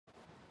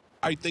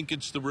I think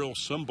it's the real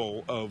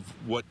symbol of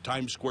what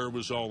Times Square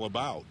was all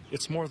about.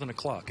 It's more than a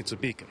clock, it's a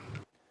beacon.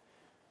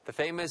 The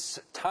famous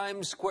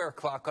Times Square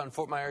clock on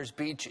Fort Myers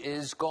Beach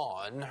is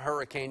gone.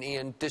 Hurricane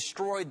Ian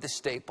destroyed the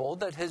staple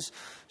that has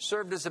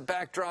served as a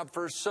backdrop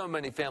for so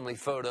many family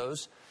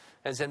photos.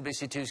 As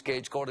NBC2's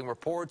Gage Goulding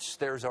reports,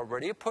 there's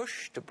already a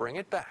push to bring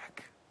it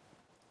back.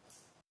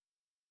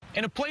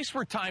 In a place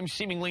where time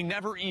seemingly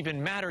never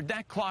even mattered,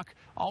 that clock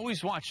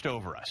always watched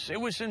over us. It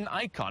was an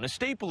icon, a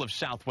staple of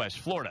Southwest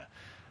Florida.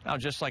 Now,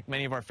 just like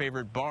many of our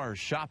favorite bars,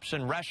 shops,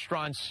 and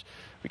restaurants,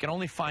 we can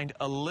only find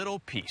a little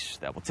piece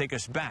that will take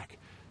us back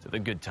to the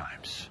good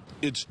times.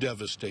 It's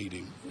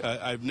devastating.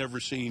 I've never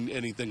seen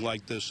anything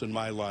like this in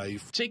my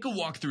life. Take a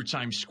walk through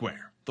Times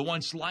Square. The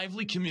once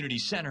lively community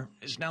center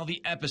is now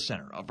the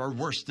epicenter of our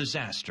worst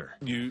disaster.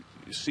 You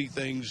see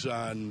things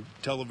on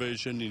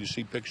television, and you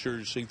see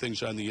pictures, see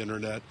things on the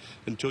internet.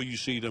 Until you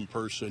see it in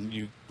person,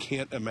 you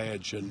can't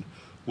imagine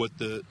what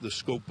the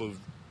scope of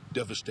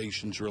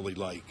devastation's really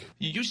like.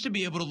 You used to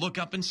be able to look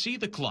up and see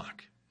the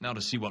clock. Now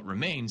to see what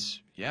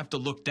remains, you have to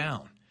look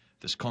down.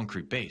 This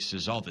concrete base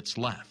is all that's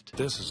left.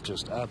 This is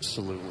just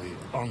absolutely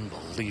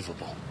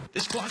unbelievable.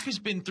 This clock has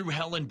been through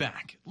hell and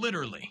back,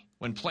 literally.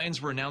 When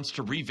plans were announced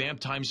to revamp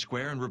Times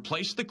Square and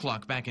replace the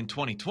clock back in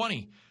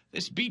 2020,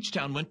 this beach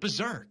town went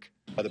berserk.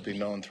 Let it be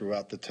known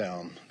throughout the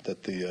town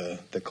that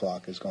the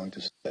clock is going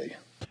to stay.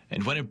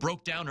 And when it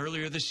broke down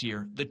earlier this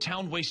year, the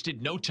town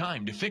wasted no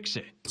time to fix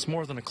it. It's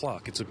more than a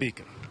clock, it's a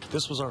beacon.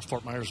 This was our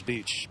Fort Myers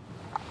Beach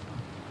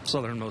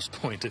southernmost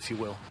point, if you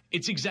will.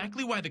 It's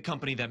exactly why the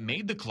company that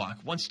made the clock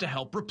wants to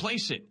help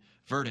replace it.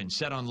 Verdon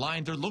said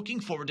online they're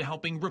looking forward to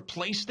helping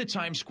replace the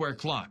Times Square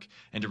clock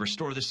and to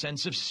restore the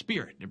sense of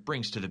spirit it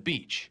brings to the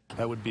beach.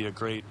 That would be a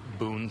great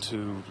boon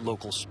to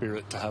local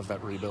spirit to have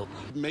that rebuilt.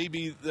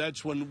 Maybe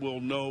that's when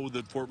we'll know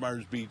that Fort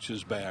Myers Beach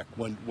is back,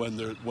 when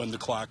the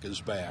clock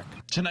is back.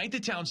 Tonight the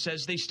town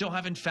says they still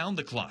haven't found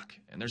the clock,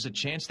 and there's a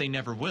chance they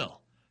never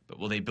will. But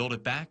will they build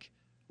it back?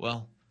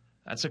 Well,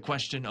 that's a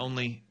question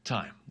only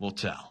time will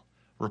tell.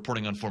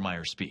 Reporting on Fort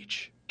Myers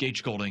Beach,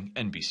 Gage Goulding,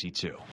 NBC2.